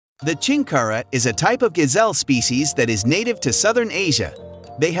The Chinkara is a type of gazelle species that is native to southern Asia.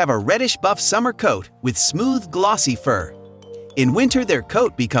 They have a reddish-buff summer coat with smooth, glossy fur. In winter, their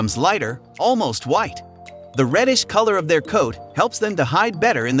coat becomes lighter, almost white. The reddish color of their coat helps them to hide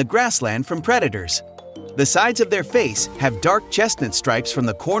better in the grassland from predators. The sides of their face have dark chestnut stripes from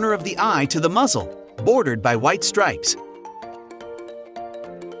the corner of the eye to the muzzle, bordered by white stripes.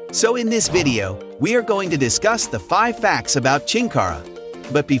 So in this video, we are going to discuss the 5 facts about Chinkara.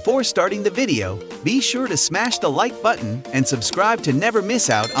 But before starting the video, be sure to smash the like button and subscribe to never miss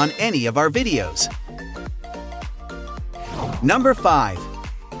out on any of our videos. Number 5.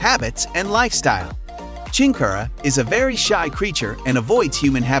 Habits and lifestyle. Chinkara is a very shy creature and avoids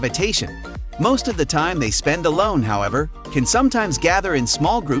human habitation. Most of the time they spend alone, however, can sometimes gather in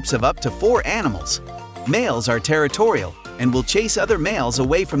small groups of up to 4 animals. Males are territorial and will chase other males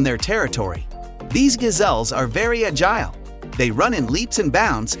away from their territory. These gazelles are very agile. They run in leaps and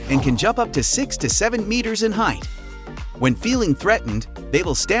bounds and can jump up to 6 to 7 meters in height. When feeling threatened, they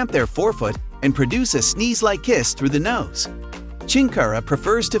will stamp their forefoot and produce a sneeze-like hiss through the nose. Chinkara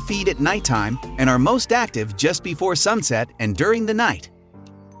prefers to feed at nighttime and are most active just before sunset and during the night.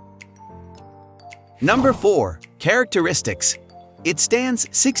 Number 4. Characteristics. It stands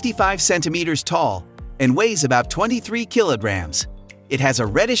 65 centimeters tall and weighs about 23 kilograms. It has a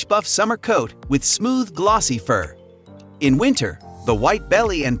reddish-buff summer coat with smooth, glossy fur. In winter, the white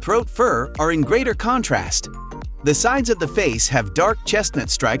belly and throat fur are in greater contrast. The sides of the face have dark chestnut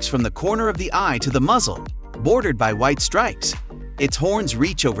stripes from the corner of the eye to the muzzle, bordered by white stripes. Its horns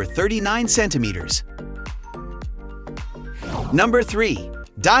reach over 39 centimeters. Number 3.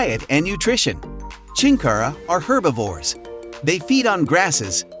 Diet and nutrition. Chinkara are herbivores. They feed on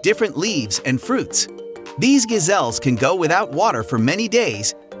grasses, different leaves, and fruits. These gazelles can go without water for many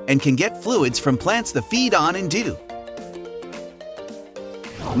days and can get fluids from plants they feed on and dew.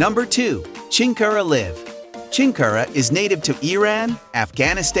 Number 2. Chinkara live. Chinkara is native to Iran,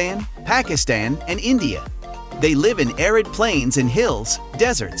 Afghanistan, Pakistan, and India. They live in arid plains and hills,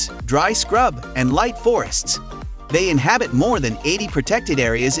 deserts, dry scrub, and light forests. They inhabit more than 80 protected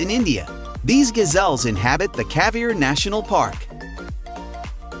areas in India. These gazelles inhabit the Caviar National Park.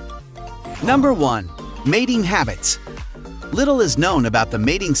 Number 1. Mating habits. Little is known about the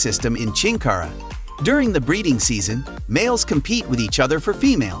mating system in Chinkara. During the breeding season, males compete with each other for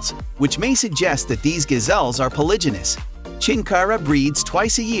females, which may suggest that these gazelles are polygynous. Chinkara breeds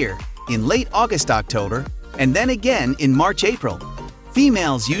twice a year, in late August-October, and then again in March-April.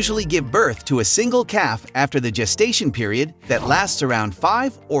 Females usually give birth to a single calf after the gestation period that lasts around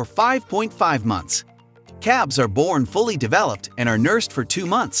 5 or 5.5 months. Calves are born fully developed and are nursed for 2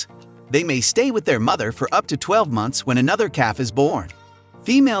 months. They may stay with their mother for up to 12 months when another calf is born.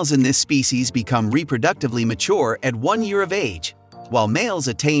 Females in this species become reproductively mature at 1 year of age, while males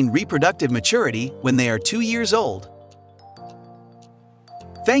attain reproductive maturity when they are 2 years old.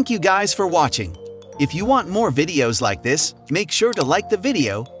 Thank you guys for watching. If you want more videos like this, make sure to like the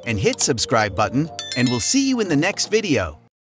video and hit subscribe button, and we'll see you in the next video.